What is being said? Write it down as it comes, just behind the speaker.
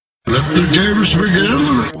the games begin.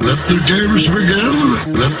 Let the games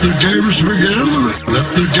begin. Let the games begin. Let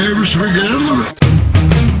the games begin.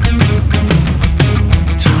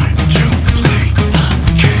 Time to play the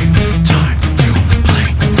game. Time to play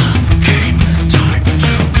the game. Time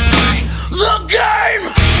to play the game.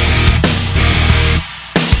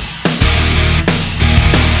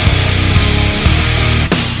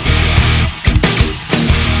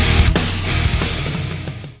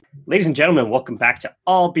 Ladies and gentlemen, welcome back to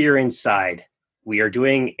All Beer Inside. We are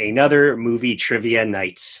doing another movie trivia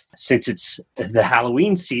night. Since it's the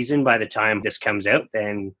Halloween season by the time this comes out,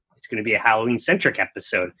 then it's going to be a Halloween-centric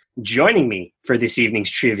episode. Joining me for this evening's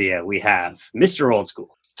trivia, we have Mr. Old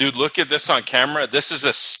School. Dude, look at this on camera. This is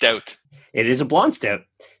a stout. It is a blonde stout.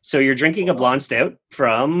 So you're drinking a blonde stout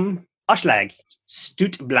from Ocho,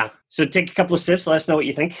 Stout Blanc. So take a couple of sips. Let us know what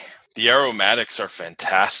you think. The aromatics are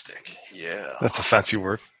fantastic. Yeah. That's a fancy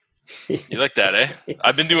word. You like that, eh?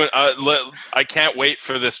 I've been doing... I can't wait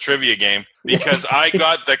for this trivia game because I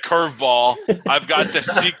got the curveball. I've got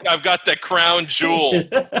the crown jewel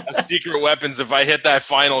of secret weapons. If I hit that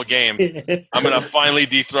final game, I'm going to finally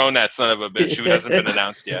dethrone that son of a bitch who hasn't been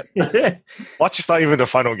announced yet. Watch, it's not even the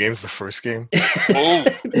final game, it's the first game. Oh,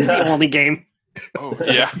 It's the only game. oh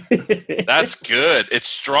yeah. That's good. It's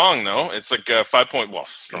strong, though. It's like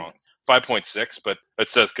 5.6, but it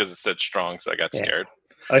says because it said strong, so I got scared.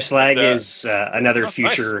 Oshlag is another that's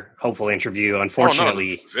future hopeful interview.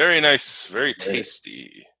 Unfortunately, Oh, no, very nice, very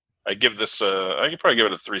tasty. I give this. I could probably give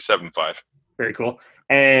it a 3.75. Very cool.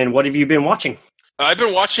 And what have you been watching? I've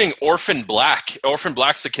been watching Orphan Black. Orphan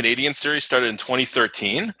Black's a Canadian series, started in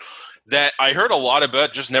 2013. That I heard a lot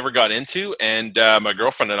about, just never got into. And my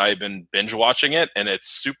girlfriend and I have been binge watching it, and it's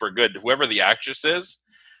super good. Whoever the actress is,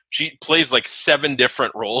 she plays like 7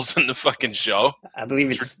 different roles in the fucking show. I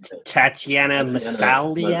believe it's Tatiana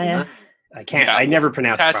Masalia. I never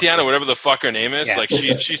pronounce it Tatiana, properly. whatever the fuck her name is. Yeah. Like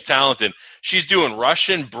she's talented. She's doing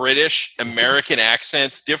Russian, British, American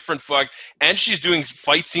accents, different and she's doing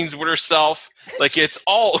fight scenes with herself. Like it's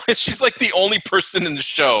all. She's like the only person in the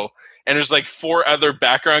show, and there's like 4 other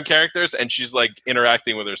background characters, and she's like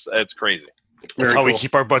interacting with her. It's crazy. That's Very how we cool.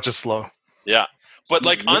 keep our budgets low. Yeah. But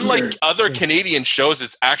like unlike other Canadian shows,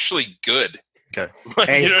 it's actually good. Okay. Like,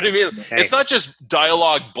 Hey. you know what I mean? Hey. It's not just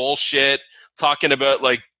dialogue bullshit talking about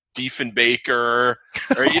like Diefenbaker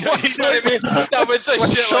or you know what I mean? No, but it's like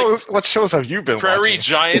What shows have you been Prairie watching?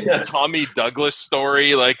 Giant, the Tommy Douglas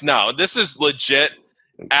story. Like, no, this is legit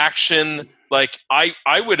action. Like, I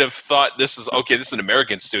would have thought this is an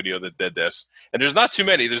American studio that did this. And there's not too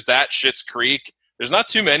many. There's that Schitt's Creek. There's not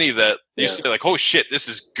too many that you say like, oh shit, this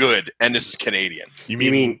is good, and this is Canadian. You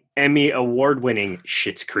mean Emmy award-winning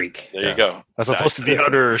Schitt's Creek? There you go. As opposed to the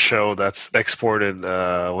other show that's exported,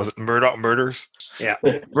 was it Murdoch Murders? Yeah.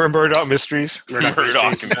 Murdoch Mysteries.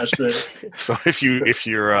 Murdoch. That's it. So if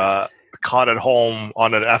you're caught at home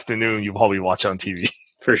on an afternoon, you probably watch on TV.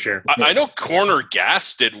 For sure. I know Corner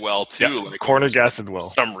Gas did well too. Yeah, like, Corner Gas did well.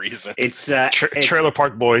 for some reason. It's Trailer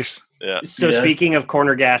Park Boys. Yeah. so Yeah. speaking of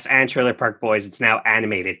Corner Gas and Trailer Park Boys, it's now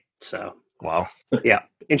animated. So Wow. yeah.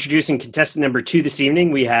 Introducing contestant number 2 this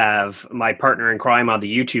evening, we have my partner in crime on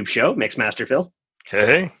the YouTube show, Mixmaster Phil.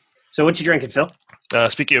 Hey. So what you drinking, Phil?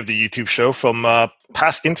 Speaking of the YouTube show, from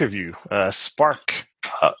past interview, Spark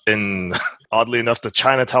in, oddly enough, the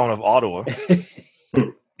Chinatown of Ottawa.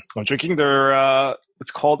 I'm drinking their,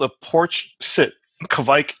 it's called a Porch Sit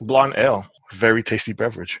Kvike Blonde Ale. Very tasty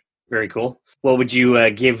beverage. Very cool. What would you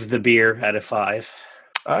give the beer out of 5?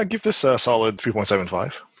 I give this a solid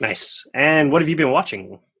 3.75. Nice. And what have you been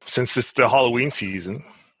watching? Since it's the Halloween season,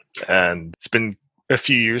 and it's been a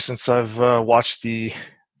few years since I've watched the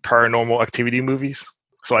Paranormal Activity movies.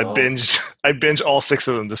 So I binge all 6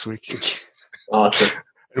 of them this week. Awesome.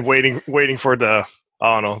 And waiting for the,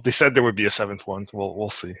 I don't know. They said there would be a 7th one. We'll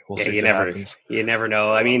see. We'll see if it happens. You never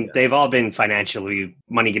know. I mean, they've all been financially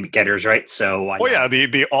money getters, right? So why Oh not? yeah,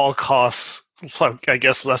 they all cost, I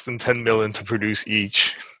guess, less than 10 million to produce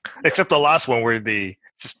each, except the last one where they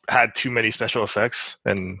just had too many special effects,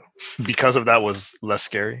 and because of that was less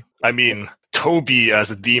scary. I mean, Toby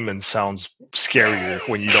as a demon sounds scarier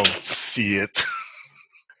when you don't see it.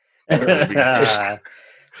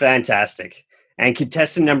 Fantastic. And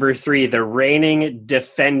contestant number 3, the reigning,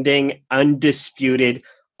 defending, undisputed,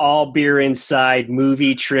 all beer inside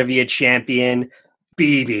movie trivia champion,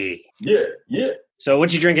 BB. Yeah. So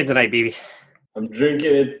what you drinking tonight, BB? I'm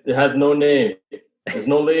drinking it. It has no name. There's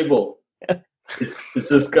no label. It's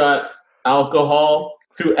just got alcohol,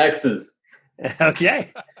 2 X's.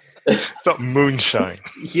 Okay. Some moonshine.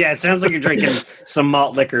 Yeah, it sounds like you're drinking some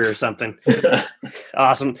malt liquor or something.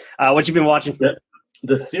 Awesome. What you been watching?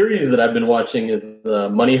 The series that I've been watching is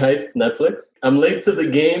Money Heist, Netflix. I'm late to the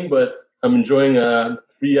game, but I'm enjoying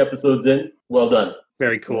 3 episodes in. Well done.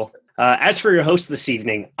 Very cool. As for your host this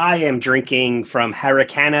evening, I am drinking from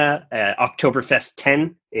Harricana Oktoberfest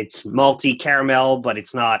 10. It's malty caramel, but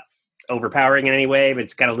it's not overpowering in any way, but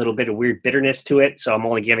it's got a little bit of weird bitterness to it, so I'm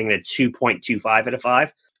only giving it a 2.25 out of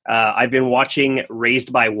 5. I've been watching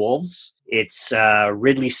Raised by Wolves. It's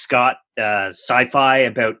Ridley Scott sci-fi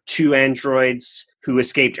about 2 androids who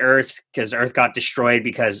escaped Earth because Earth got destroyed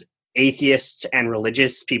because atheists and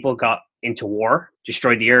religious people got into war,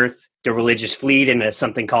 destroyed the Earth. The religious fleet into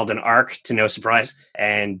something called an ark, to no surprise.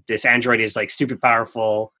 And this android is like stupid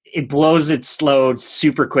powerful. It blows its load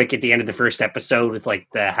super quick at the end of the first episode with like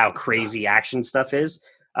how crazy action stuff is.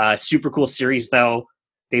 Super cool series though.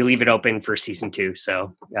 They leave it open for season 2.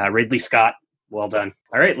 So Ridley Scott, well done.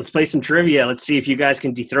 All right, let's play some trivia. Let's see if you guys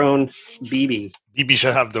can dethrone BB. BB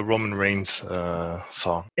should have the Roman Reigns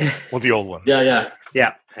song. Well, the old one. Yeah.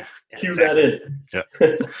 Cue that in. Yeah.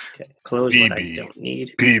 Okay. Close what I BB. don't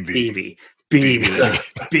need. BB. BB.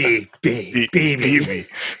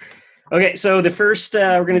 Okay, so the first,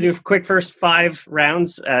 we're going to do a quick first 5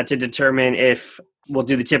 rounds to determine if we'll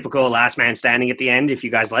do the typical last man standing at the end, if you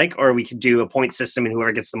guys like, or we could do a point system and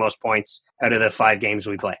whoever gets the most points out of the 5 games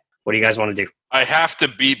we play. What do you guys want to do? I have to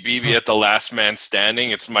beat BB at the last man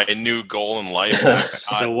standing. It's my new goal in life.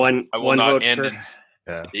 So one I will one not vote end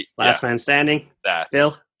for in last man standing. that.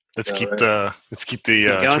 Bill? Let's keep Alright. the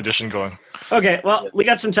going? tradition going. Okay, well, we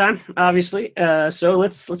got some time, obviously. So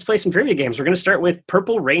let's play some trivia games. We're going to start with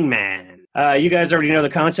Purple Rain Man. You guys already know the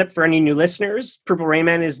concept. For any new listeners, Purple Rain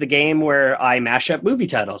Man is the game where I mash up movie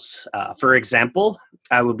titles. For example,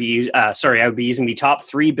 I would be using the top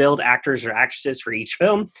 3 billed actors or actresses for each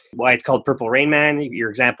film. Why it's called Purple Rain Man? Your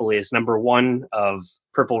example is number 1 of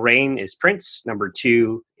Purple Rain is Prince. Number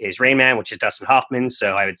 2 is Rain Man, which is Dustin Hoffman.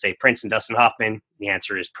 So I would say Prince and Dustin Hoffman. The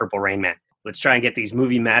answer is Purple Rain Man. Let's try and get these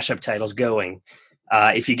movie mashup titles going.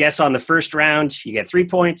 If you guess on the first round, you get 3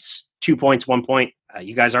 points, 2 points, 1 point.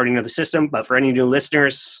 You guys already know the system, but for any new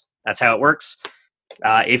listeners, that's how it works.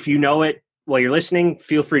 If you know it while you're listening,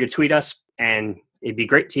 feel free to tweet us, and it'd be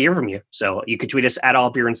great to hear from you. So you could tweet us at All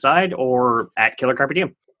Beer Inside or at Killer Carpe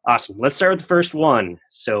Diem. Awesome. Let's start with the first one.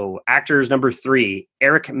 So actors number 3,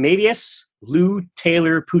 Eric Mabius, Lou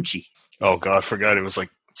Taylor Pucci. Oh God, forgot it was like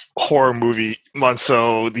horror movie month.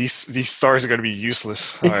 So these stars are going to be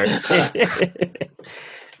useless. All right.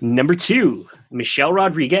 Number 2, Michelle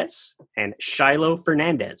Rodriguez and Shiloh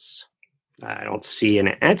Fernandez. I don't see an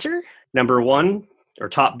answer. Number 1, or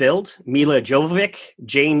top billed, Mila Jovovich,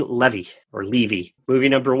 Jane Levy, or Levy. Movie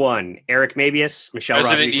number 1, Eric Mabius, Michelle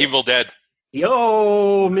Resident Rodriguez. Evil Dead.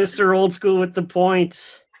 Yo, Mr. Old School with the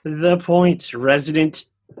point. The point. Resident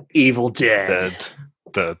Evil Dead.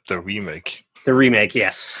 The remake. The remake,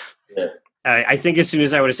 yes. Yeah. I think as soon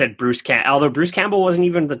as I would have said Bruce Campbell, although Bruce Campbell wasn't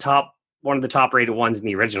even one of the top rated ones in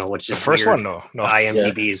the original, which is The first weird. one, no.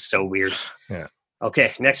 IMDb is so weird. Yeah.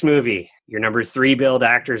 Okay, next movie. Your number 3 billed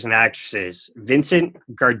actors and actresses: Vincent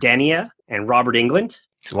Gardenia and Robert Englund.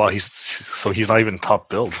 Well, he's not even top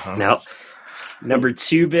billed. Huh? No. Number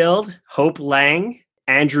 2 billed, Hope Lang,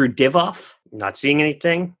 Andrew Divoff. Not seeing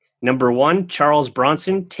anything. Number 1, Charles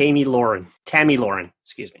Bronson, Tammy Lauren.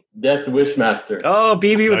 Excuse me. Death Wishmaster. Oh,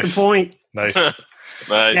 BB with Nice. the point. Nice.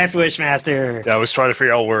 Nice. That's Wishmaster. Yeah, I was trying to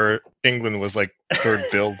figure out where England was like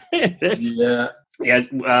 3rd billed. Yeah. Yes,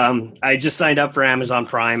 I just signed up for Amazon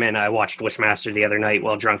Prime and I watched Wishmaster the other night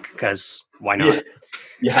while drunk because why not?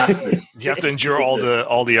 Yeah. You have to endure all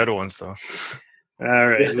the other ones though. All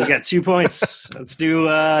right, we got 2 points. Let's do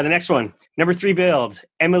the next one. Number 3 build,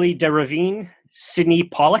 Emily de Ravine, Sydney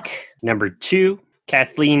Pollack. Number 2,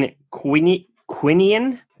 Kathleen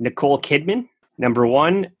Quinion, Nicole Kidman. Number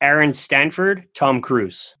 1, Aaron Stanford, Tom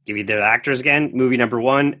Cruise. Give you the actors again. Movie number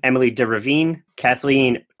 1, Emily de Ravine,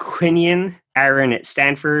 Kathleen Quinion, Aaron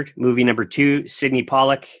Stanford. Movie number 2, Sydney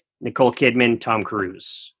Pollack, Nicole Kidman, Tom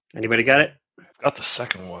Cruise. Anybody got it? Got the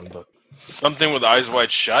second one, but Something with Eyes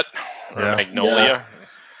Wide Shut. Or Yeah. Magnolia.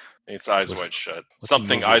 It's Eyes What's- Wide Shut. what's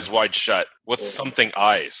Something the movie? Eyes Wide Shut. What's something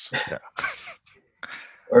eyes?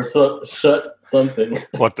 Or shut something.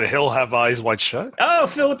 what, The Hill Have Eyes Wide Shut? Oh,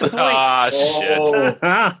 Phil with the point. Ah, shit.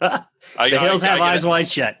 Oh, The hills have eyes wide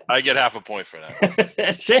shut. I get half a point for that.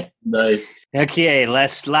 That's it. nice. Okay,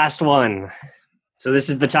 last one. So this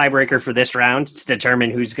is the tiebreaker for this round to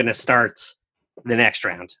determine who's going to start the next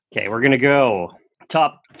round. Okay, we're going to go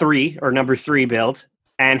top 3 or number 3 build.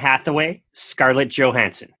 Anne Hathaway, Scarlett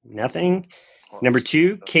Johansson. Nothing. Number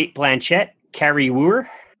 2, Kate Blanchett, Carrie Wooer.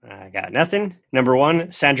 I got nothing. Number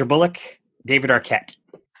 1, Sandra Bullock, David Arquette.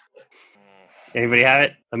 Anybody have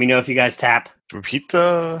it? Let me know if you guys tap. Repeat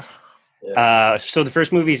the. So the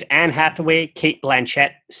first movie is Anne Hathaway, Kate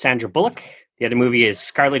Blanchett, Sandra Bullock. The other movie is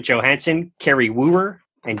Scarlett Johansson, Carrie Wooer,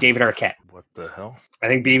 and David Arquette. What the hell? I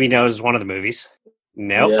think BB knows one of the movies.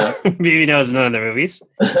 No, Yeah. BB knows none of the movies.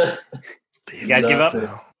 You guys give up? Nothing.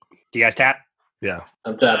 Do you guys tap? Yeah.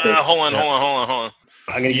 I'm tapping. Hold on.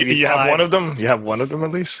 I'm gonna give you You have five. one of them. You have one of them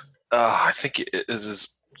at least. I think it is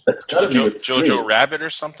That's gotta be with Jojo Scream. Rabbit or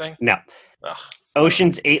something. No. Ugh.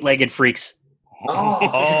 Ocean's Eight-Legged Freaks.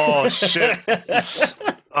 Oh, Oh shit!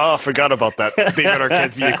 Oh, I forgot about that David Arquette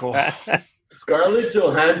vehicle. Scarlett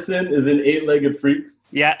Johansson is in Eight-Legged Freaks.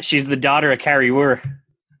 Yeah, she's the daughter of Carrie Wooer.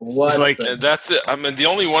 What? It's like- the- And that's it. I mean, the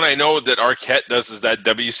only one I know that Arquette does is that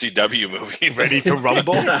WCW movie. Ready to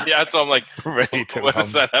rumble. Yeah, so I'm like, Ready to what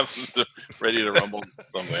does rumble. that have to Ready to Rumble?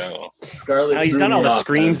 Something, I don't know. Scarlett. Oh, he's threw done all me the off,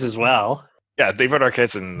 screams man. as well. Yeah, David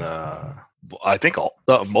Arquette's in. I think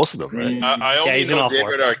most of them, right? I only he's in know all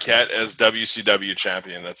David four. Arquette as WCW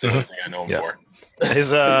champion. That's the only thing I know him Yeah. for.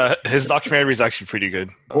 His documentary is actually pretty good.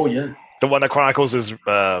 Oh yeah. The one that chronicles his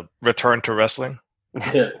return to wrestling.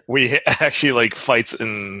 Yeah. We actually like fights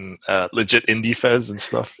in legit indie fez and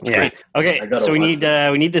stuff. It's Yeah. great. Okay, I gotta so we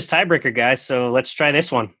watch need this tiebreaker, guys. So let's try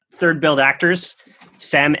this one. Third build actors: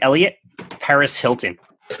 Sam Elliott, Paris Hilton.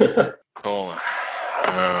 Hold on.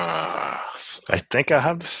 I think I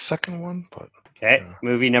have the second one, but Okay,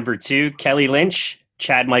 movie number 2: Kelly Lynch,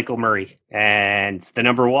 Chad Michael Murray, and the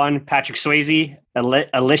number 1: Patrick Swayze,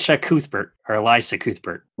 Alicia Cuthbert or Eliza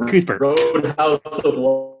Cuthbert. Cuthbert. Roadhouse of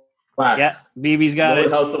Wax. Yeah, BB's got it.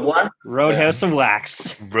 Roadhouse of Wax. Roadhouse of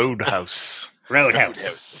Wax. Roadhouse.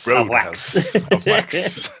 Roadhouse. Roadhouse Of of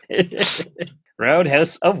wax. wax.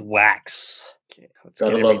 Roadhouse of Wax. Okay, let's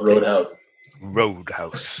Gotta get love everything. Roadhouse.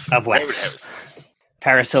 Roadhouse. Of Wax. Roadhouse.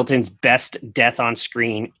 Paris Hilton's best death on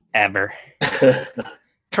screen ever.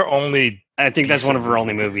 Her only. I think that's one of her Decent.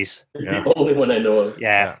 only movies. Yeah. The only one I know of.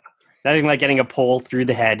 Yeah. Nothing like getting a pole through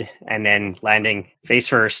the head and then landing face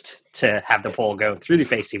first to have the pole go through the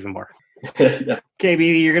face even more. Yeah. Okay,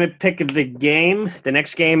 BB, you're going to pick the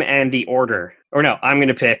next game, and the order. Or no, I'm going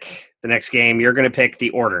to pick the next game. You're going to pick the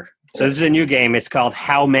order. So this is a new game. It's called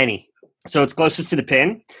How Many? So it's closest to the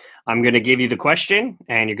pin. I'm going to give you the question,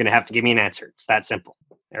 and you're going to have to give me an answer. It's that simple.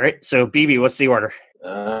 All right. So, BB, what's the order?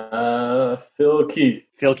 Phil Keith.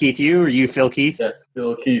 Phil Keith, you, or you, Phil Keith? Yeah,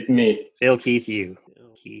 Phil Keith, me. Phil Keith, you.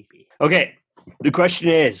 Phil Keith. Okay. The question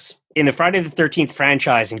is, in the Friday the 13th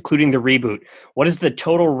franchise, including the reboot, what is the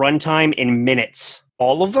total runtime in minutes?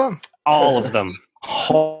 All of them? All of them.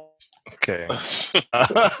 Okay.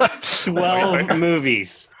 12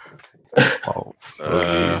 movies Oh, All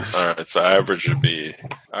right, so average would be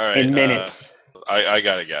all right in minutes. I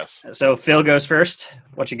got to guess. So Phil goes first.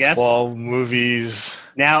 What's your guess? 12 movies.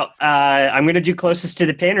 Now, I'm going to do closest to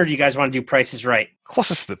the pin, or do you guys want to do Price is Right?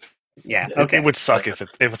 Closest to the. Yeah. It- Okay. It would suck if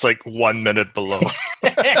it's like 1 minute below.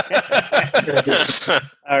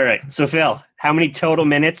 All right. So Phil, how many total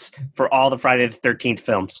minutes for all the Friday the 13th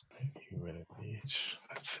films?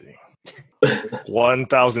 Let's see.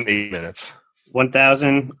 1,008 minutes.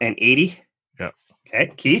 1,080. Yeah.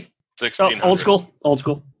 Okay. Keith. Oh, 1600. old school. Old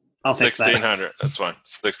school. I'll fix that. 1600. That's fine.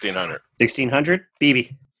 1600. 1,600.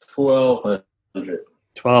 BB. 1,200.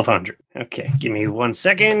 1,200. Okay. Give me 1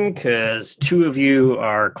 second, because two of you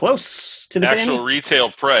are close to the Actual pin.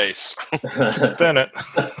 retail price. Then it.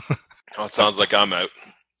 Oh, it sounds like I'm out.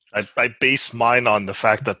 I base mine on the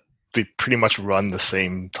fact that they pretty much run the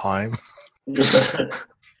same time.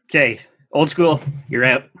 Okay. Old school. You're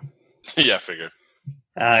out. Yeah, I figured.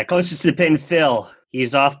 Closest to the pin, Phil.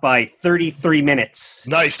 He's off by 33 minutes.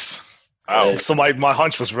 Nice. Wow. So my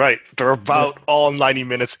hunch was right. They're about all 90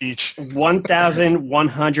 minutes each.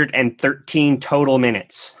 1,113 total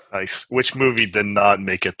minutes. Nice. Which movie did not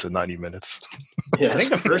make it to 90 minutes? Yeah. I think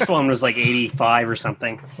the first one was like 85 or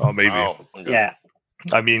something. Oh, maybe. Wow. Okay. Yeah.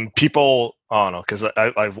 I mean, people. I don't know, because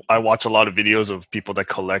I watch a lot of videos of people that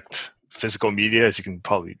collect physical media, as you can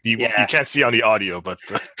probably you can't see on the audio, but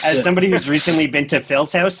As somebody who's recently been to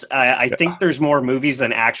Phil's house, I think there's more movies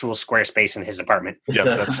than actual square space in his apartment.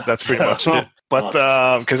 yeah, that's pretty much it. But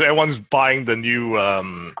because everyone's buying the new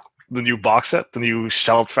box set, the new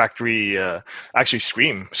Shout Factory, actually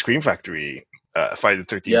Scream Factory. Friday the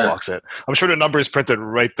 13th box set. I'm sure the number is printed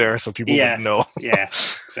right there, so people would know. Yeah,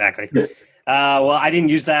 exactly. Well, I didn't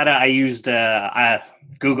use that. I used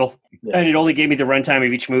Google, and it only gave me the runtime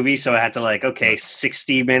of each movie. So I had to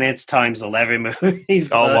 60 minutes times 11 movies.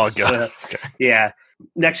 Oh my plus, god! Okay. Yeah.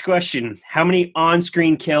 Next question: how many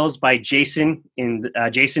on-screen kills by Jason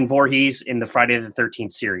Voorhees in the Friday the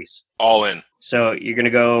 13th series? All in. So you're gonna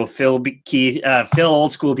go Phil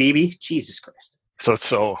old school BB. Jesus Christ.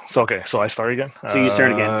 So okay. So I start again. So you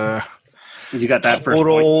start again. You got that first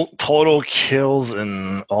point. Total kills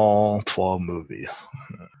in all 12 movies.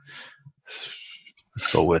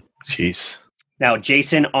 Let's go with Now,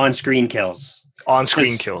 Jason on-screen kills.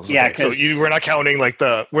 on-screen kills. Yeah, Okay. So 'cause- we're not counting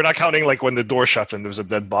like when the door shuts and there's a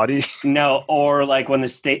dead body. No, or like when the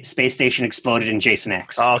space station exploded in Jason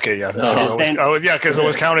X. Oh, okay, yeah. Because then- Because it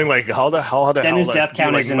was counting like how the hell. then his death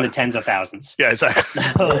count like, is in the tens of thousands. Yeah, exactly.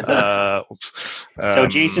 Oops. So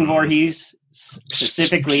Jason Voorhees,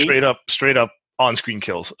 specifically straight up on-screen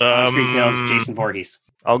kills. on-screen kills, Jason Voorhees.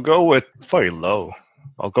 I'll go with probably low.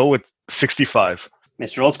 I'll go with 65.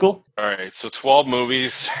 Mr. Old School? All right, so 12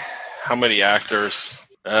 movies. How many actors?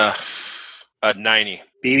 90.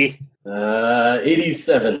 BB?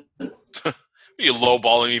 87. Are you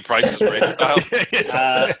lowballing me Price is Right style?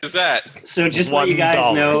 What is that? So just let you guys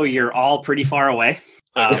 $1. know you're all pretty far away.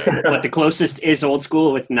 But the closest is Old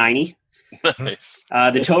School with 90. Nice.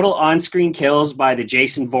 The total on-screen kills by the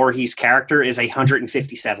Jason Voorhees character is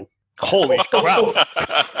 157. Holy crap!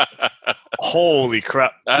 Holy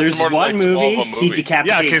crap! That's There's more than one like 12 movie, a he movie. Yeah,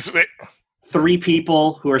 decapitates because 3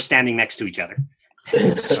 people who are standing next to each other.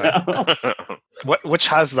 So, which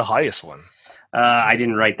has the highest one? I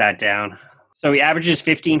didn't write that down. So he averages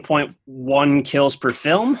 15.1 kills per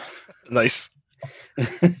film. Nice.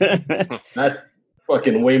 That's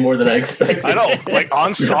fucking way more than I expected. I know. Like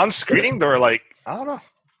on screen, they were like, I don't know.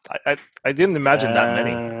 I didn't imagine that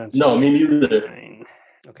many. No, me neither.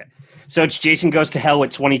 Okay. So it's Jason Goes to Hell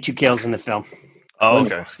with 22 kills in the film. Oh,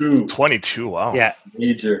 okay. 22. 22. Wow. Yeah.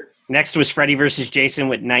 Major. Next was Freddy versus Jason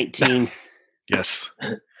with 19. Yes.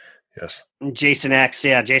 Yes. Jason X.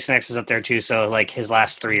 Yeah, Jason X is up there too. So like his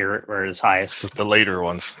last 3 were his highest. So the later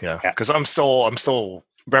ones, yeah. Yeah. Because I'm still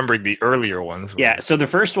remembering the earlier ones. Yeah. So the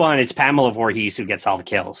first one, it's Pamela Voorhees who gets all the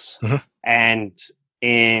kills. Mhm. And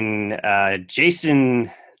in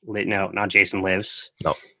Jason... No, not Jason Lives.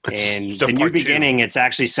 No. It's In the the New part two. Beginning, it's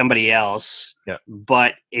actually somebody else. Yeah.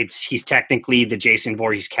 But he's technically the Jason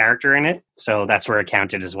Voorhees character in it. So that's where it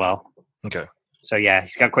counted as well. Okay. So yeah,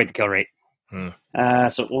 he's got quite the kill rate. Hmm.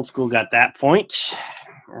 So Old School got that point.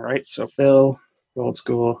 All right, so Phil, Old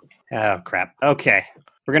School. Oh, crap. Okay.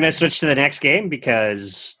 We're going to switch to the next game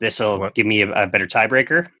because this will What? give me a better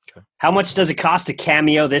tiebreaker. Okay. How much does it cost to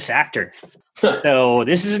cameo this actor? So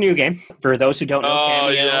this is a new game. For those who don't know Oh,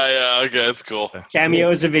 Cameo, yeah. Okay, that's cool.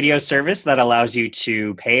 Cameo is a video service that allows you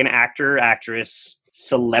to pay an actor, actress,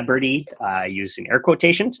 celebrity, using air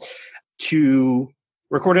quotations, to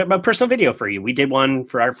record a personal video for you. We did one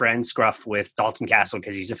for our friend Scruff with Dalton Castle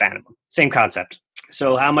because he's a fan of him. Same concept.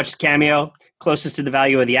 So how much is Cameo? Closest to the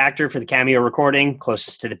value of the actor for the Cameo recording,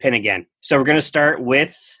 closest to the pin again. So we're going to start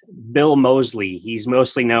with Bill Moseley. He's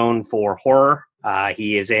mostly known for horror.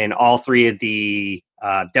 He is in all 3 of the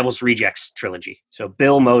Devil's Rejects trilogy. So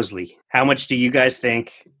Bill Moseley, how much do you guys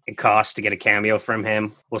think it costs to get a cameo from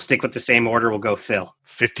him? We'll stick with the same order. We'll go Phil.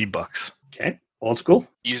 $50. Okay. Old School.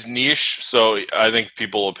 He's niche, so I think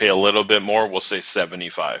people will pay a little bit more. We'll say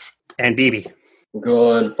 75. And BB. I'm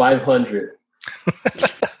going 500.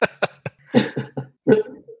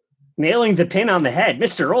 Nailing the pin on the head.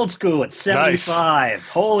 Mr. Old School at 75.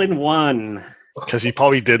 Hole in one. Because he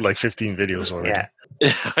probably did like 15 videos already. Yeah,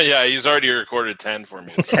 Yeah, he's already recorded 10 for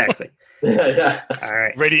me. exactly. Yeah. All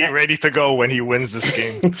right. Ready to go when he wins this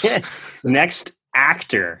game. Next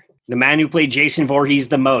actor. The man who played Jason Voorhees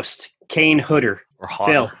the most. Kane Hodder. Or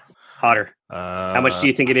hotter. Phil. Hodder. How much do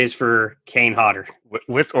you think it is for Kane Hodder?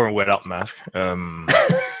 With or without mask?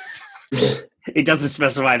 It doesn't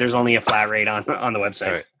specify. There's only a flat rate on the website.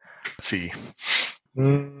 All right. Let's see.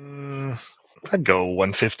 I'd go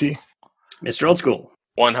 150. Mr. Old School.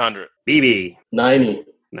 100. BB. 90.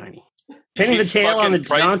 90. Pinning the Keep tail on the fucking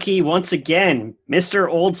price- donkey once again. Mr.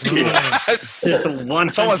 Old School. Yes.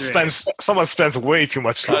 100. Someone spends way too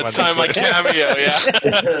much time That's on time this. like cameo,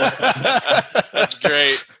 yeah. That's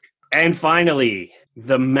great. And finally,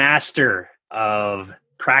 the master of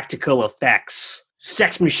practical effects,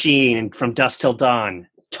 Sex Machine from Dusk Till Dawn,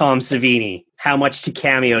 Tom Savini. How much to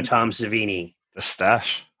cameo Tom Savini? The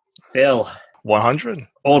stash. Phil. 100.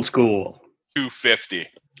 Old School. 250.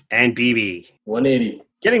 And BB. 180.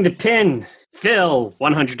 Getting the pin. Phil,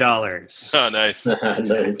 $100. Oh, nice.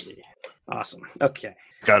 Nice. Awesome. Okay.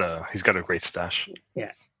 He's got a great stash.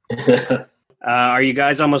 Are you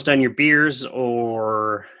guys almost done your beers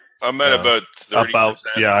or? I'm at about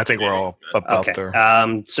 30%. I think we're all about Okay.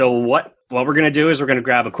 there. So what we're going to do is we're going to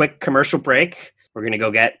grab a quick commercial break. We're going to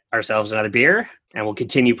go get ourselves another beer, and we'll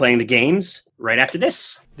continue playing the games right after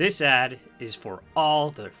this. This ad is for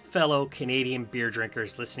all the fellow Canadian beer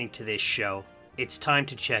drinkers listening to this show. It's time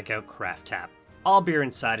to check out Craft Tap. All Beer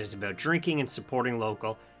Inside is about drinking and supporting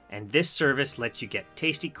local, and this service lets you get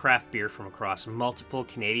tasty craft beer from across multiple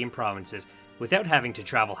Canadian provinces without having to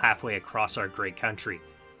travel halfway across our great country.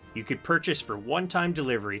 You could purchase for one-time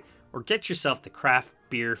delivery or get yourself the Craft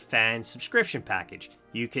Beer Fan subscription package.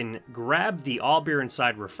 You can grab the All Beer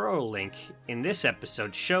Inside referral link in this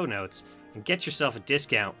episode's show notes and get yourself a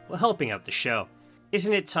discount while helping out the show.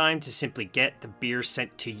 Isn't it time to simply get the beer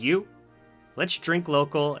sent to you? Let's drink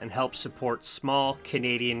local and help support small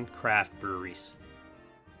Canadian craft breweries.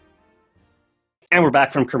 And we're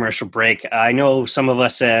back from commercial break. I know some of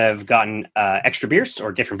us have gotten extra beers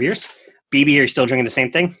or different beers. BB, are you still drinking the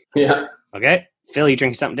same thing? Yeah. Okay. Phil, you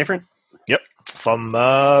drinking something different? Yep. From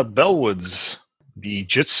Bellwoods, the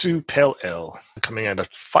Jitsu Pale Ale, coming in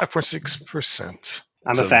at 5.6%.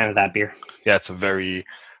 I'm a fan of that beer. Yeah, it's a very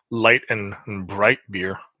light and bright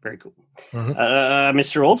beer. Very cool. Mhm.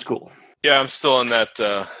 Mr. Old School. Yeah, I'm still in that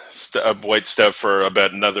white stuff for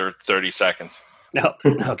about another 30 seconds. No.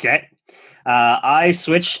 Okay. I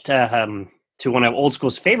switched to one of Old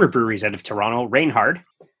School's favorite breweries out of Toronto, Reinhard.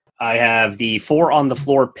 I have the 4 on the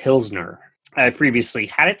Floor Pilsner. I previously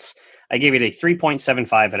had it. I gave it a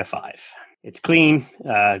 3.75 out of 5. It's clean.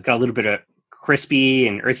 It's got a little bit of crispy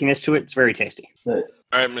and earthiness to it. It's very tasty. Nice.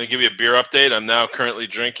 All right, I'm going to give you a beer update. I'm now currently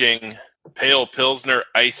drinking Pale Pilsner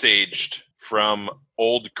Ice Aged from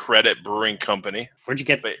Old Credit Brewing Company, Where'd you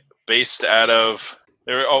get based out of...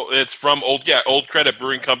 it's from Old Credit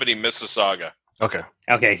Brewing Company, Mississauga. Okay.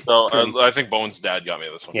 Okay. So I think Bones' dad got me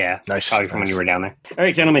this one. Yeah. Nice. Probably from when you were down there. All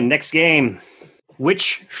right, gentlemen, next game.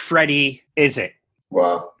 Which Freddy is it?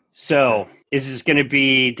 Wow. So, is this going to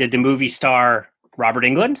be, did the movie star Robert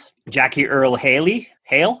Englund, Jackie Earl Haley,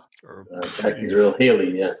 Jackie Earl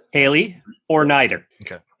Haley, yeah. Haley, or neither?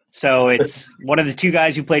 Okay. So, it's one of the two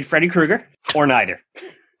guys who played Freddy Krueger, or neither.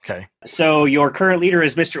 Okay. So, your current leader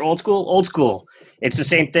is Mr. Old School. Old School. It's the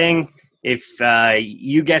same thing. If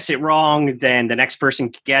you guess it wrong, then the next person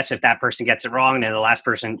can guess. If that person gets it wrong, then the last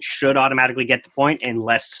person should automatically get the point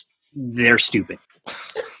unless they're stupid.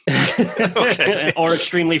 Okay. Or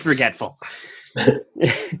extremely forgetful. Or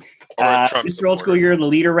a Trump Mr. Old School, supporter. you're the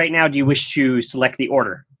leader right now. Do you wish to select the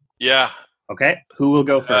order? Yeah. Okay. Who will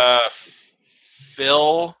go first?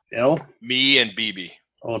 Phil, Bill, me, and BB.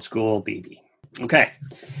 Old School, BB. Okay.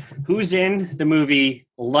 Who's in the movie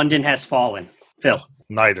London Has Fallen? Phil.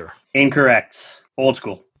 Neither. Incorrect. Old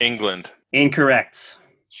School. England. Incorrect.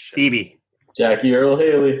 BB. Jackie Earl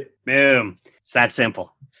Haley. Boom. It's that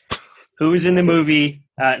simple. Who's in the movie?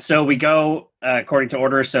 So we go according to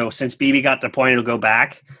order. So since BB got the point, it'll go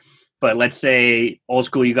back. But let's say Old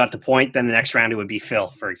School, you got the point. Then the next round, it would be Phil,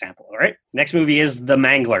 for example. All right. Next movie is The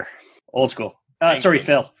Mangler. Old School. Sorry,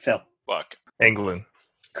 Phil. Fuck. England.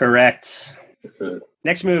 Correct.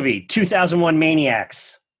 Next movie, 2001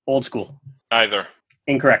 Maniacs. Old School. Neither.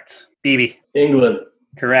 Incorrect. BB. England.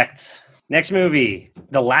 Correct. Next movie,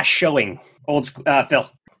 The Last Showing. Old School. Phil.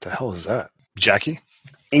 What the hell is that? Jackie?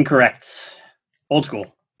 Incorrect. Old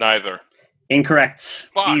School. Neither. Incorrect.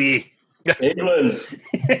 Fuck. BB. England.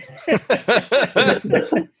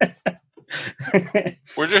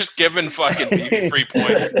 We're just giving fucking BB 3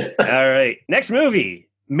 points. All right. Next movie,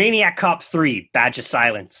 Maniac Cop 3, Badge of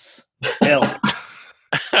Silence. Phil.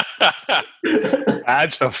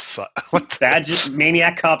 Badge of what?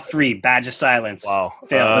 Maniac Cop 3, Badge of Silence. Wow.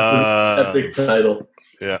 Phil. Epic title.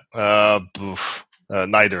 Yeah.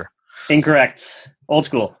 Neither. Incorrect. Old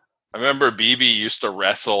School. I remember BB used to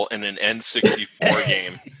wrestle in an N64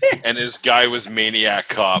 game, and his guy was Maniac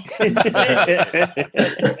Cop.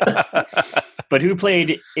 But who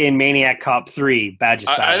played in Maniac Cop 3, Badge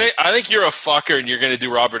of Silence? I think you're a fucker, and you're going to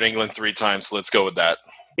do Robert Englund 3 times, so let's go with that.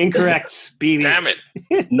 Incorrect. BB. Damn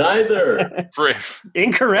it. Neither. Brief.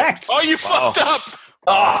 Incorrect. Oh, you fucked up.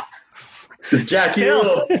 Ah. It's Jackie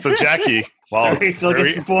Phil. Earl. So Jackie. Wow. Sorry, Phil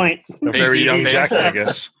gets the point. A very Pays young you to Jackie, pay. I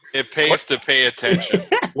guess. It pays to pay attention.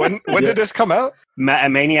 When did this come out?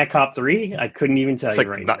 Maniac Cop 3? I couldn't even tell It's you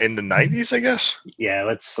like right not now. in the 90s, I guess. Yeah,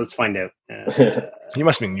 let's find out. You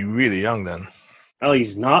must be really young then. Oh,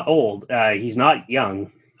 he's not old. He's not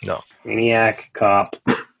young. No. Maniac Cop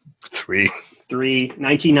 3.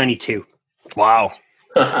 1992. Wow.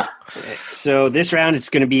 So this round, it's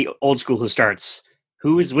going to be Old School who starts.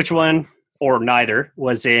 Which one, or neither,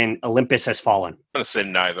 was in Olympus Has Fallen? I'm going to say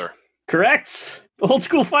neither. Correct. Old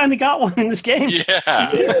School finally got one in this game.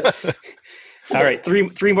 Yeah. All right,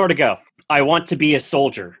 three more to go. I Want to Be a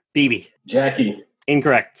Soldier. BB. Jackie.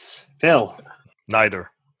 Incorrect. Phil. Neither.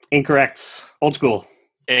 Incorrect. Old School.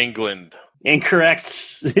 England.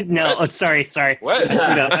 Incorrect. No, oh, sorry. What? I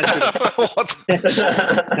screwed up. What? No, There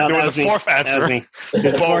that was a me. fourth That was answer. me.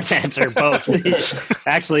 There's a fourth answer, both.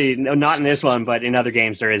 Actually, no, not in this one, but in other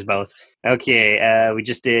games there is both. Okay, we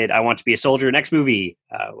just did I Want to Be a Soldier. Next movie,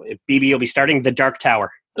 BB will be starting The Dark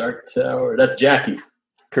Tower. Dark Tower. That's Jackie.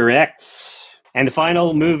 Correct. And the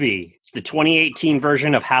final movie, the 2018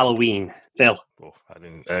 version of Halloween. Phil. Oh, I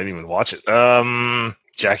didn't even watch it.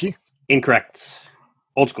 Jackie? Incorrect.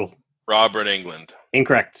 Old School. Robert England.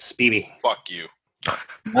 Incorrect. BB. Fuck you.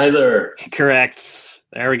 Neither. Correct.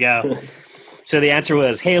 There we go. So the answer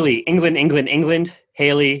was Haley, England, England, England.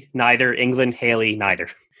 Haley, neither. England, Haley, neither.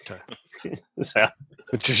 Okay. So.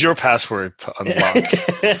 Which is your password to unlock.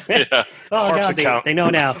 Yeah. Oh, Corpse God, account. they know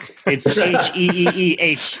now. It's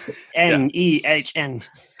HEEEHNEHN.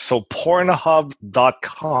 So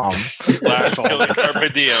pornhub.com Killer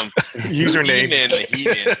Carpe Diem. username.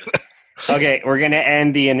 Heathen. Okay, we're going to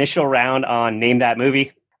end the initial round on Name That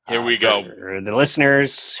Movie. Here we go. For the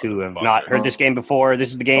listeners who have not heard this game before, this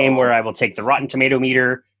is the game where I will take the Rotten Tomato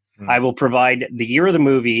meter. I will provide the year of the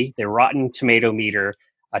movie, the Rotten Tomato meter,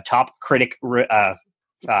 a top critic.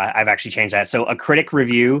 I've actually changed that. So a critic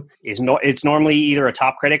review it's normally either a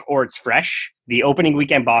top critic or it's fresh. The opening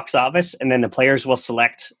weekend box office, and then the players will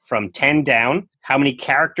select from 10 down how many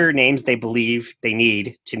character names they believe they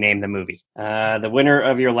need to name the movie. The winner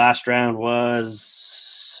of your last round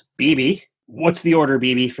was BB. What's the order,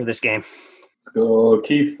 BB, for this game? Let's go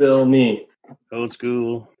Keith, Phil, me. Old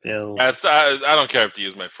School, Bill. That's I don't care if you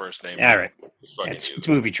use my first name. All right. Just fucking It's use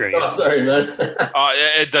it. movie trivia. Oh, sorry, man.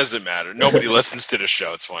 It doesn't matter. Nobody listens to the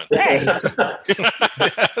show. It's fine. Hey.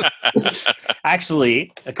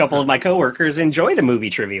 Actually, a couple of my coworkers enjoy the movie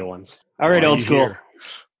trivia ones. All right, Why Old you School. here?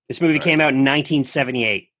 This movie came out in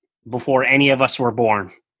 1978, before any of us were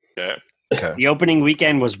born. Okay. Okay. The opening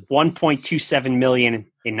weekend was 1.27 million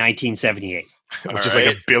in 1978. Which is like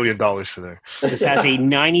 $1 billion today. This has a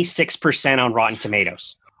 96% on Rotten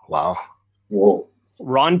Tomatoes. Wow. Whoa.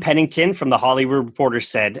 Ron Pennington from The Hollywood Reporter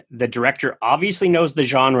said, the director obviously knows the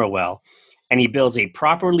genre well, and he builds a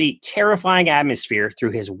properly terrifying atmosphere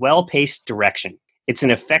through his well-paced direction. It's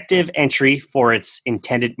an effective entry for its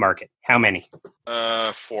intended market. How many?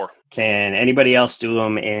 4. Can anybody else do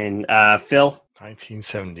them in Phil?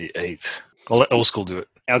 1978. I'll let Old School do it.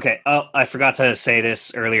 Okay. Oh, I forgot to say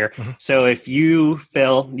this earlier. So if you,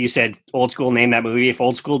 Phil, you said Old School, name that movie. If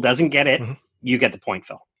Old School doesn't get it, you get the point,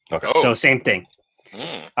 Phil. Okay. Oh. So same thing.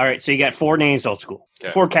 All right. So you got 4 names, Old School.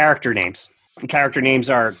 Okay. 4 character names. The character names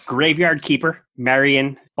are Graveyard Keeper,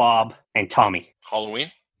 Marion, Bob, and Tommy.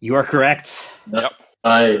 Halloween. You are correct. Yep.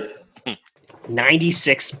 Nice.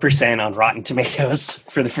 96% on Rotten Tomatoes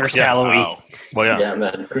for the first Yeah, Halloween. Wow. Well, yeah. Yeah,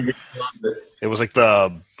 man. It was like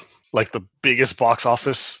the biggest box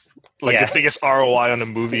office, Yeah. the biggest ROI on a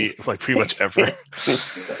movie, like pretty much ever.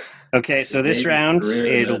 Okay, so this round,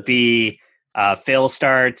 it'll be Phil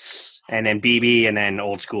starts, and then BB, and then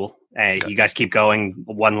Old School. You guys keep going,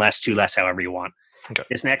 1 less, 2 less, however you want. Okay.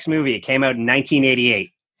 This next movie, it came out in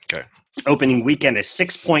 1988. Okay. Opening weekend is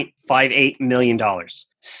 $6.58 million.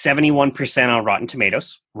 71% on Rotten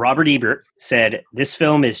Tomatoes. Robert Ebert said, this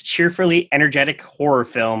film is cheerfully energetic horror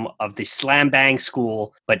film of the slam bang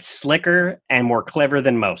school, but slicker and more clever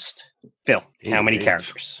than most. Phil, how many 88.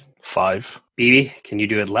 characters? 5. BB, can you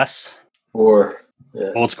do it less? 4.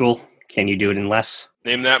 Yeah. Old School, can you do it in less?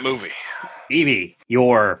 Name that movie. BB,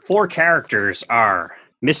 your 4 characters are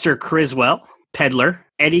Mr. Criswell, Peddler,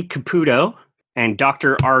 Eddie Caputo, and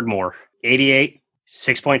Dr. Ardmore. 88,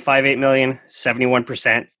 6.58 million,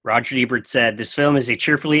 71%. Roger Ebert said, this film is a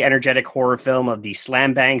cheerfully energetic horror film of the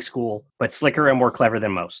slam bang school, but slicker and more clever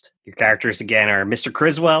than most. Your characters again are Mr.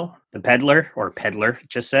 Criswell, the Peddler, or Peddler, it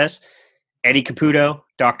just says, Eddie Caputo,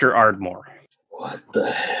 Dr. Ardmore. What the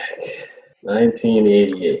heck?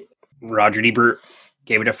 1988. Roger Ebert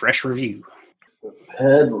gave it a fresh review.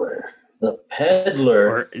 Peddler. The Peddler.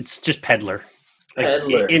 Or it's just Peddler.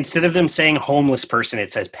 Peddler. Instead of them saying homeless person,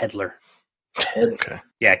 it says Peddler. Peddler. Okay.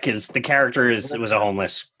 Yeah, because the character was a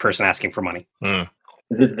homeless person asking for money.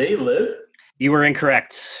 Is it They Live? You were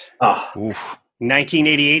incorrect. Ah. Oof.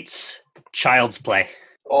 1988's Child's Play.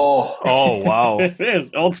 Oh. Oh, wow.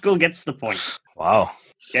 Old School gets the point. Wow.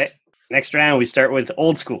 Okay. Next round, we start with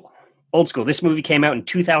Old School. Old School. This movie came out in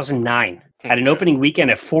 2009. Had an opening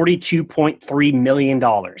weekend of $42.3 million.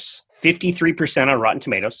 53% on Rotten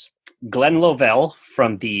Tomatoes. Glenn Lovell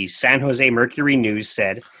from the San Jose Mercury News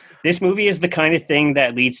said, this movie is the kind of thing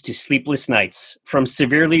that leads to sleepless nights from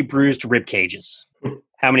severely bruised rib cages.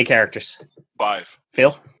 How many characters? 5.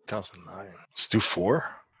 Phil? 2009. Let's do 4.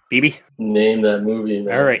 BB? Name that movie,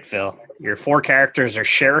 man. All right, Phil. Your 4 characters are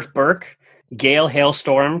Sheriff Burke, Gale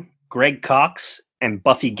Hailstorm, Greg Cox, and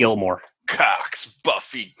Buffy Gilmore. Cox,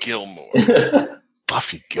 Buffy Gilmore.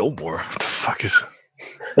 Buffy Gilmore. What the fuck is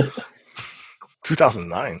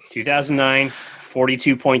 2009? 2009,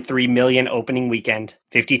 42.3 million opening weekend,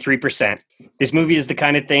 53%. This movie is the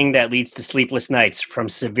kind of thing that leads to sleepless nights from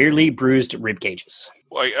severely bruised rib cages.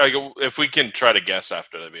 If we can try to guess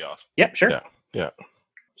after, that'd be awesome. Yep, sure. Yeah.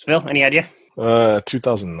 So Phil, any idea?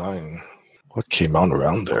 2009. What came out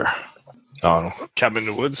around there? I don't know. Cabin in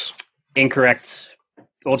the Woods? Incorrect.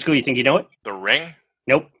 Old school, you think you know it? The Ring?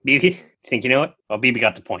 Nope. BB, you think you know it? Well, BB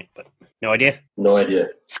got the point, but no idea. No idea.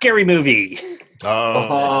 Scary Movie.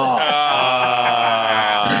 I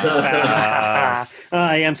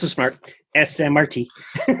am so smart. SMRT.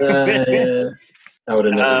 I would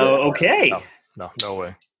have never. Okay. No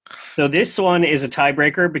way. So this one is a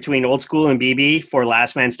tiebreaker between Old School and BB for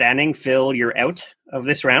Last Man Standing. Phil, you're out of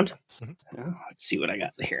this round. Let's see what I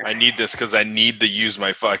got here. I need this because I need to use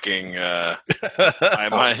my fucking. I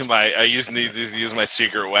need to use my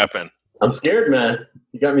secret weapon. I'm scared, man.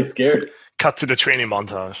 You got me scared. Cut to the training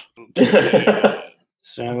montage.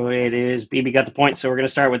 So it is BB got the point. So we're going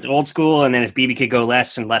to start with Old School, and then if BB could go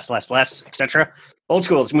less and less, etc. Old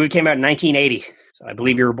School. This movie came out in 1980. So I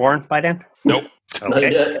believe you were born by then. Nope.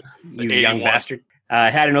 Okay. You young 81. bastard.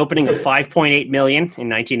 It had an opening of 5.8 million in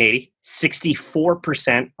 1980,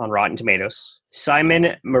 64% on Rotten Tomatoes.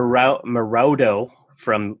 Simon Maraudo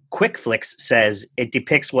from Quick Flicks says it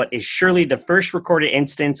depicts what is surely the first recorded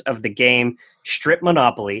instance of the game Strip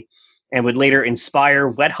Monopoly and would later inspire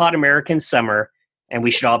Wet Hot American Summer, and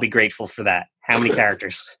we should all be grateful for that. How many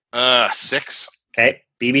characters? 6. Okay,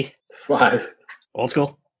 BB? 5. Old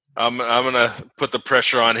School? I'm gonna put the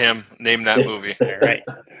pressure on him. Name that movie. All right.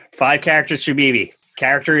 5 characters for BB.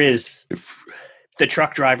 Character is the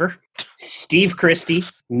truck driver, Steve Christie,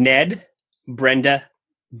 Ned, Brenda,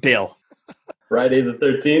 Bill. Friday the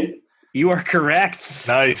 13th. You are correct.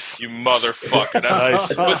 Nice. You motherfucker.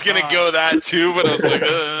 Nice. I was gonna go that too, but I was like,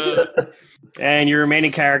 And your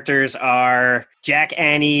remaining characters are Jack,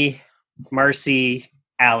 Annie, Marcy,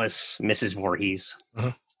 Alice, Mrs. Voorhees.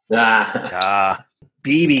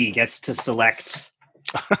 BB gets to select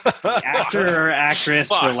actor or actress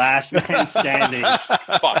for Last Man Standing.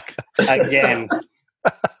 Fuck. Again,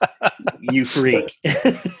 you freak.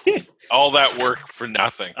 All that work for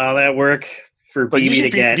nothing. All that work for But BB to usually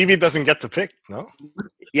get. BB doesn't get to pick, no?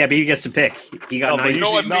 Yeah, BB gets to pick. He got No, but 9. You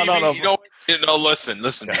know what, No, BB? no. No, listen.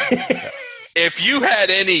 If you had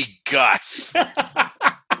any guts,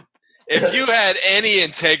 if you had any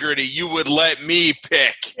integrity, you would let me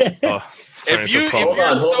pick. If you're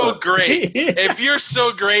so great, if you're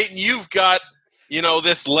so great and you've got,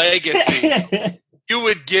 this legacy, you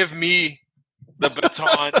would give me the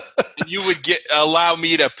baton and you would allow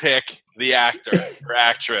me to pick the actor or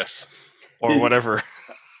actress or whatever.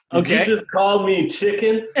 Okay. Did you just call me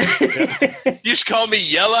chicken? You just call me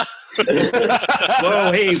Yella.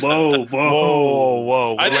 Whoa, hey,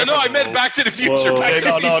 whoa. I meant Back to the Future. Whoa. Back to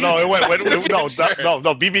the Future. No, it went. Back to the Future. No,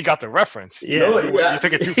 BB got the reference. Yeah. No, You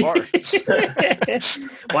took it too far.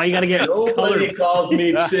 Why you gotta get Nobody calls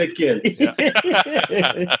me chicken.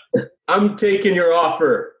 I'm taking your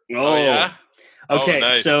offer. Oh, yeah? Okay,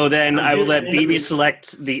 nice. so then I will let giving BB you-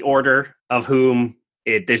 select the order of whom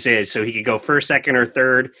this is. So he could go first, second, or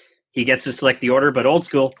third. He gets to select the order, but Old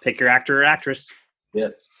School, pick your actor or actress.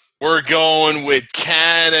 Yes. We're going with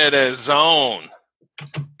Canada's own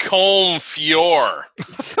Combe Fior.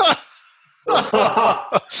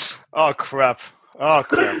 Oh crap!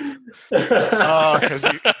 Because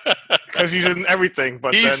he's in everything.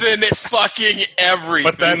 But He's in fucking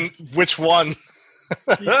everything. But then, which one?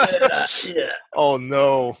 yeah. Oh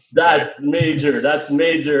no! That's major.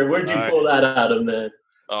 Where'd you pull that out of, man?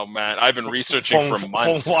 Oh man, I've been researching for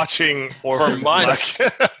months. Phone watching or For months.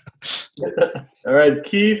 All right,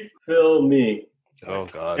 Keith, Phil, me. Oh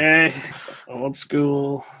god! Old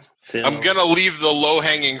School. Phil. I'm gonna leave the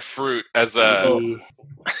low-hanging fruit as a.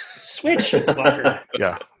 Switch, fucker.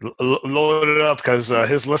 Yeah, load it up because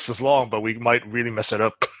his list is long, but we might really mess it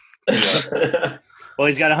up. Well,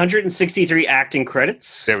 he's got 163 acting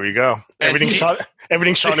credits. There we go. And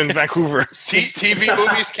Everything shot in Vancouver. TV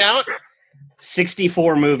movies count?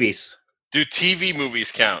 64 movies. Do TV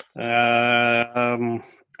movies count?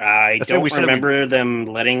 I think don't we said remember them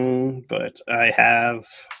letting, but I have.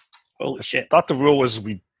 Holy shit! Thought the rule was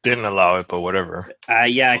we didn't allow it, but whatever.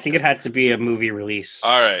 Yeah, I think it had to be a movie release.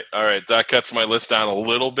 All right. That cuts my list down a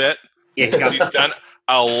little bit. Yeah, he's got He's done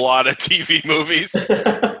a lot of TV movies.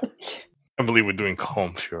 I believe we're doing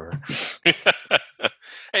Combe Fior.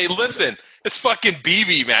 Hey, listen. It's fucking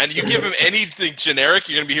BB, man. You give him anything generic,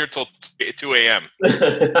 you're gonna be here till 2 a.m.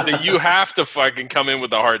 You have to fucking come in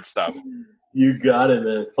with the hard stuff. You got it,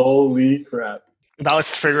 man. Holy crap. Now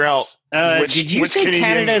let's figure out. Did you say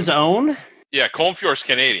Canada's own? Yeah, Comfior's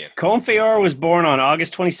Canadian. Comfior was born on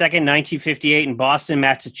August 22nd, 1958 in Boston,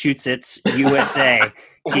 Massachusetts, USA.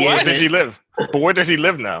 Where does he live? But where does he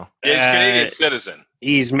live now? Yeah, he's a Canadian citizen.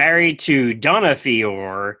 He's married to Donna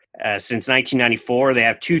Fior since 1994. They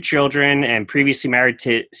have 2 children and previously married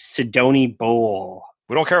to Sidonie Bowl.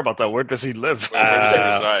 We don't care about that. Where does he live? Where does he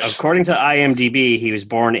reside? According to IMDb, he was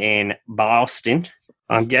born in Boston.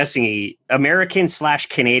 I'm guessing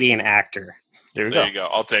American/Canadian actor. There There you go.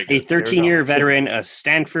 I'll take A it. 13-year veteran of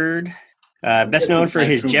Stanford. Best known for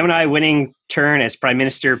his Gemini-winning turn as Prime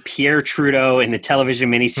Minister Pierre Trudeau in the television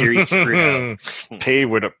miniseries Trudeau. Pay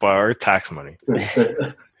with our tax money.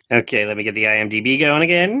 Okay, let me get the IMDb going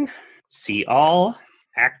again. See all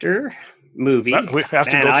actor movie. We have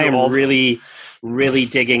to Man, go I through am all really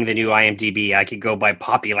digging the new IMDb. I could go by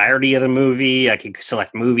popularity of the movie. I could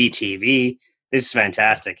select movie, TV. This is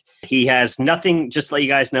fantastic. He has nothing. Just to let you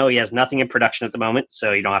guys know, he has nothing in production at the moment,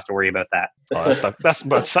 so you don't have to worry about that. Oh,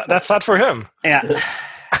 that's sad for him. Yeah.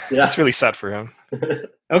 That's really sad for him.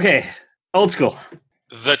 Okay. Old school.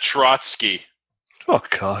 The Trotsky. Oh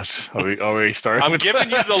God, are we already starting? I'm with giving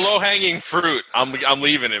that? you the low-hanging fruit. I'm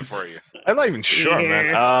leaving it for you. I'm not even sure, man.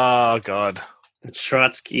 Here. Oh God,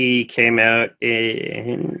 Trotsky came out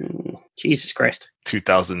in Jesus Christ.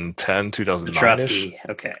 2010, 2009. Trotsky.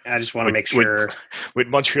 Okay. I just want to make sure. With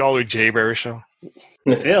Montreal or Jay Barry show.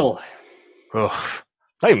 Phil. Oh,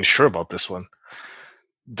 not even sure about this one.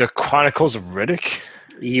 The Chronicles of Riddick.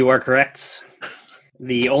 You are correct.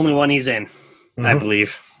 The only one he's in, I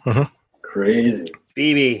believe. Crazy.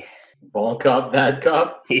 BB. Ball cop, bad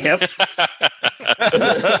cop. Yep.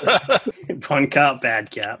 One cop,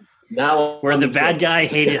 bad cop. Now Where the bad guy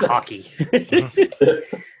hated hockey.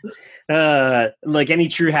 Like any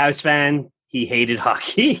true House fan, he hated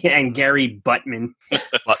hockey. And Gary Buttman.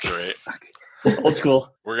 That's great. Old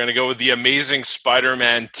school. We're going to go with The Amazing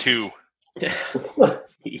Spider-Man 2.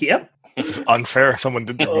 Yep. This is unfair. Someone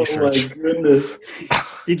did the Oh research my goodness.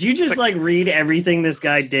 Did you just read everything this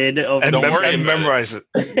guy did over and, Don't worry about and it. memorize it.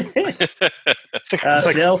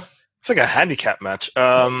 Phil? It's like a handicap match.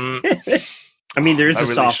 I mean, there is a Not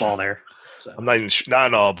really softball there. So. I'm not even sure.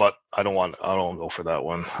 No, but I don't want to go for that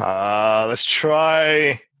one. Let's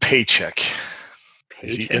try Paycheck.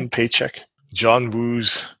 Is he in Paycheck? John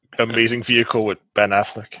Woo's Amazing Vehicle with Ben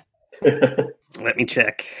Affleck. Let me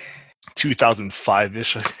check.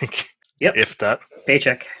 2005-ish, I think. Yep. If that.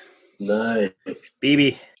 Paycheck. Nice.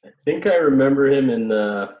 BB. I think I remember him in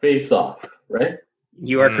Face Off, right?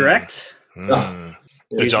 You are correct. The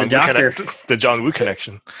He's the doctor. The John Woo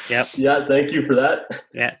connection. Yep. Yeah, thank you for that.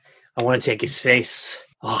 Yeah. I want to take his face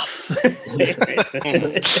off.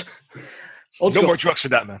 Old No school. more drugs for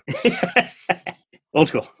that, man. Old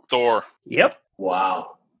school. Thor. Yep.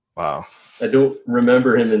 Wow. Wow. I don't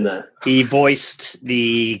remember him in that. He voiced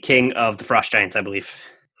the king of the Frost Giants, I believe.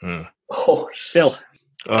 Oh, shit. Phil.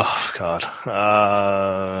 Oh, God.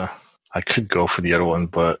 I could go for the other one,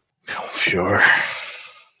 but sure.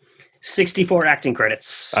 64 acting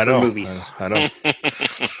credits I know. for movies. I know.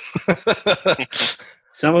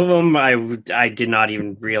 Some of them I did not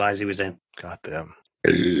even realize he was in. God damn.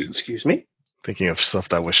 Excuse me. Thinking of stuff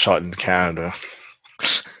that was shot in Canada.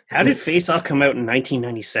 How did Face Off come out in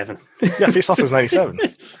 1997? Yeah, Face Off was 97.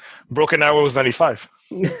 Broken Arrow was 95.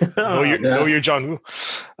 Oh, Know your John Woo.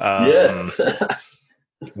 Yes.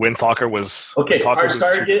 Wind Talker was... Okay, Wind Talkers Hard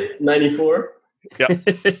was Target, 94.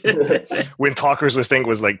 Wind Talkers was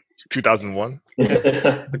 2001.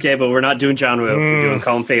 Okay, but we're not doing John Woo. We're doing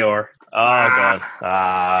Colin Feore. Oh, God.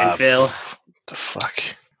 And Phil. The fuck?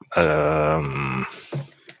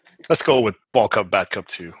 Let's go with Ball Cup, Bad Cup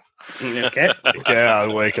 2. Okay. Get out of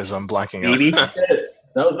the way because I'm blanking out. BB.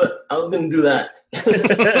 I was going to do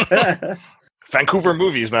that. Vancouver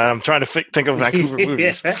movies, man. I'm trying to think of Vancouver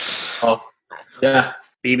movies. Oh, yeah.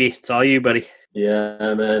 BB, it's all you, buddy.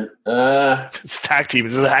 Yeah, man. It's tag team.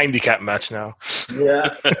 This is a handicap match now.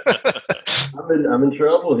 Yeah. I'm in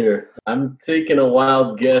trouble here. I'm taking a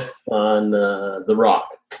wild guess on The Rock.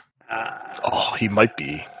 Oh, he might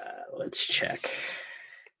be. Let's check.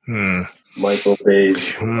 Michael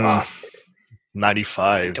Page. Rock.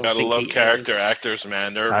 95. Don't Gotta think love he character is. actors,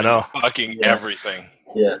 man. They're I know. fucking Yeah. everything.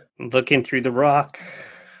 Yeah. Looking through the rock.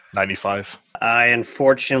 95. I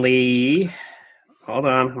unfortunately... Hold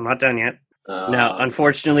on, I'm not done yet. No,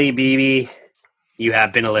 unfortunately, BB, you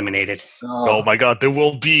have been eliminated. Oh my God, there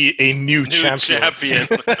will be a new New champion. champion.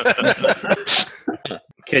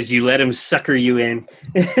 Because you let him sucker you in.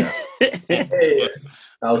 Hey,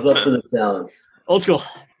 I was up for the challenge. Old school.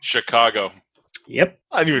 Chicago. Yep.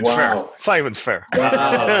 Not even Wow. fair. It's not even fair.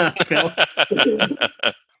 Wow. Phil.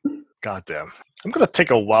 God damn. I'm gonna take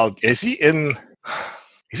a wild. Is he in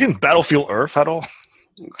Battlefield Earth at all?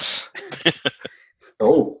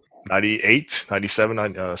 Oh, 98,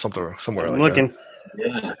 97, somewhere I'm like looking.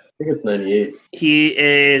 yeah. I think it's 98. He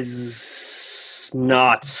is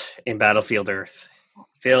not in Battlefield Earth.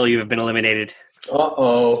 Phil, you have been eliminated.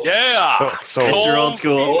 Uh-oh. Yeah. So Mr. Old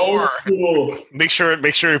School. Old school. make sure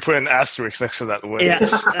you put an asterisk next to that win.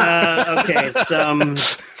 Yeah. Okay. Some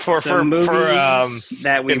movies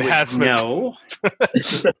that we would enhancement. know.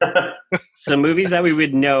 Some movies that we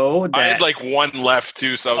would know. I had That, like one left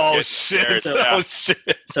too, so I was getting shit! scared. Yeah. Oh shit!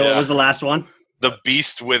 so what was the last one? The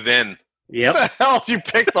Beast Within. Yep. What the hell did you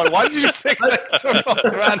pick on? Why did you pick that? So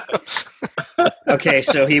random? Okay.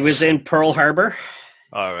 So he was in Pearl Harbor.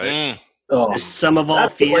 All right. Mm. Oh, Some of All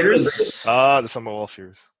That's the one Fears. The Sum of All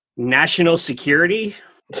Fears. National Security.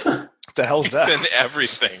 What the hell's It's that? in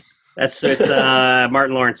everything. That's with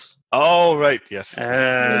Martin Lawrence. Oh right, yes.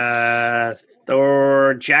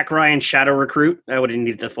 Or Jack Ryan Shadow Recruit. I wouldn't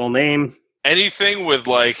need the full name. Anything with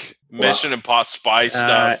like Mission Impossible spy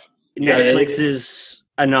stuff. Netflix's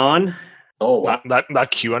Anon. oh wow. Not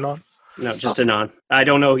QAnon. No, just Anon. I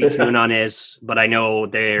don't know who Anon is, but I know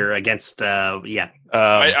they're against. Yeah.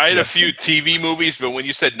 I had yes. a few TV movies, but when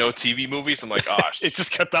you said no TV movies, I'm like, oh, It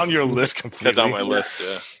just cut down your list completely. cut down my list.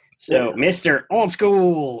 Yeah. So Mr. Old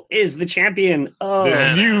School is the champion of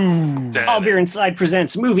The new. All Beer Inside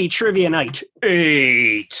presents Movie Trivia Night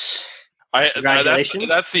 8. Congratulations.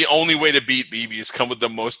 That's the only way to beat BB is come with the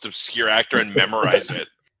most obscure actor and memorize it.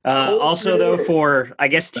 Also, though, for I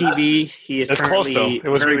guess TV, he is It's close, currently though.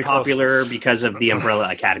 It was very really close. popular because of the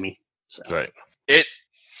Umbrella Academy. So. Right.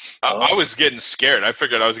 I was getting scared. I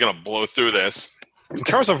figured I was going to blow through this. In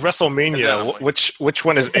terms of And then I'm WrestleMania, like- which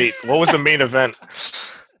one is 8? What was the main event?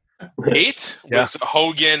 8 Yeah. was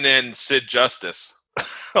Hogan and Sid Justice.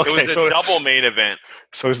 Okay, It was a so double main event.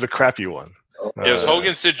 it's the crappy one. It was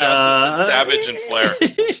Hogan, Sid Justice, and Savage and Flair.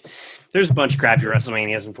 There's a bunch of crappy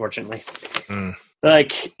WrestleManias, unfortunately. Mm.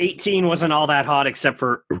 Like 18 wasn't all that hot, except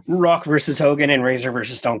for Rock versus Hogan and Razor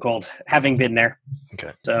versus Stone Cold. Having been there,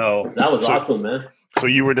 Okay. so That was So- awesome, man. So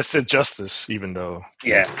you were the Sid Justice, even though.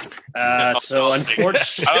 yeah. So I'll take it.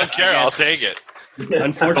 unfortunately, I don't care. I'll take it.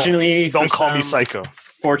 Unfortunately, Don't for call me some, psycho.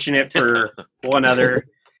 Fortunate for one other,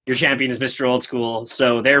 your champion is Mr. Old School.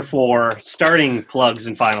 So therefore, starting plugs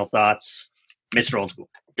and final thoughts, Mr. Old School.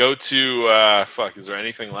 Go to is there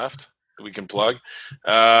anything left that we can plug?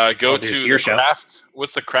 Go there's to your the show. Craft.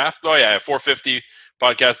 What's the Craft? Oh yeah,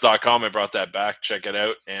 450podcast.com. I brought that back. Check it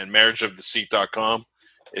out. And marriageofdeceit.com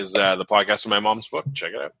is the podcast of my mom's book.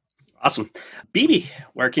 Check it out. Awesome. BB,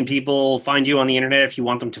 where can people find you on the internet if you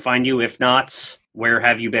want them to find you? If not, where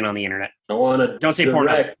have you been on the internet? I want to Don't say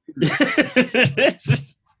Pornhub.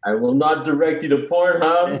 I will not direct you to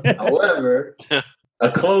Pornhub. However,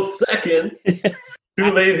 a close second.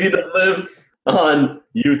 Too lazy to live on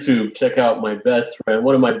YouTube. Check out my best friend,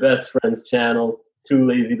 one of my best friend's channels. Too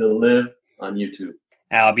lazy to live on YouTube.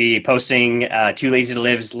 I'll be posting Too Lazy to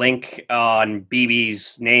Live's link on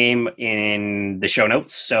BB's name in the show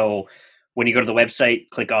notes. So when you go to the website,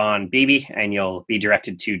 click on BB and you'll be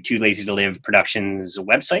directed to Too Lazy to Live Productions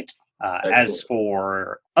website. As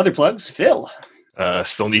for other plugs, Phil.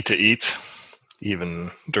 Still need to eat,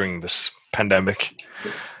 even during this pandemic.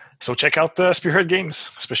 So check out the Spearhead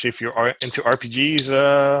games, especially if you're into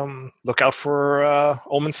RPGs. Look out for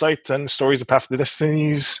Omen Sight and Stories of Path of the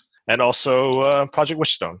Destinies, and also Project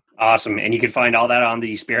Witchstone. Awesome. And you can find all that on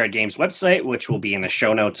the Spearhead Games website, which will be in the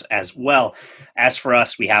show notes as well. As for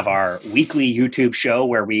us, we have our weekly YouTube show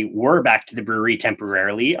where we were back to the brewery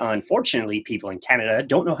temporarily. Unfortunately, people in Canada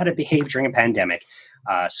don't know how to behave during a pandemic.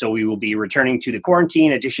 So we will be returning to the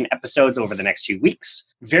quarantine edition episodes over the next few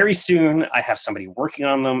weeks. Very soon, I have somebody working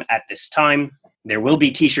on them at this time. There will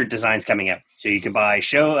be t-shirt designs coming out. So you can buy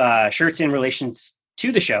shirts in relation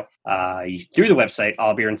to the show through the website,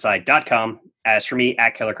 allbeerinside.com. As for me,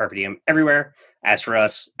 at Killer Carpe Diem everywhere. As for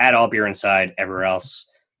us, at All Beer Inside everywhere else.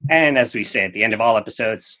 And as we say at the end of all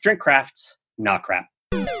episodes, drink craft, not crap.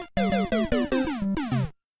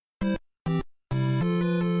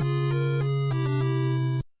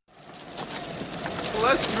 Well,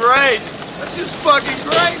 that's great. That's just fucking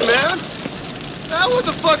great, man. Now what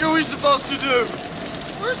the fuck are we supposed to do?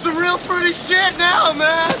 We're some real pretty shit now,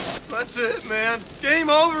 man. That's it, man. Game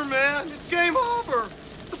over, man. It's game over.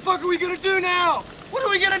 What the fuck are we gonna do now? What are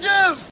we gonna do?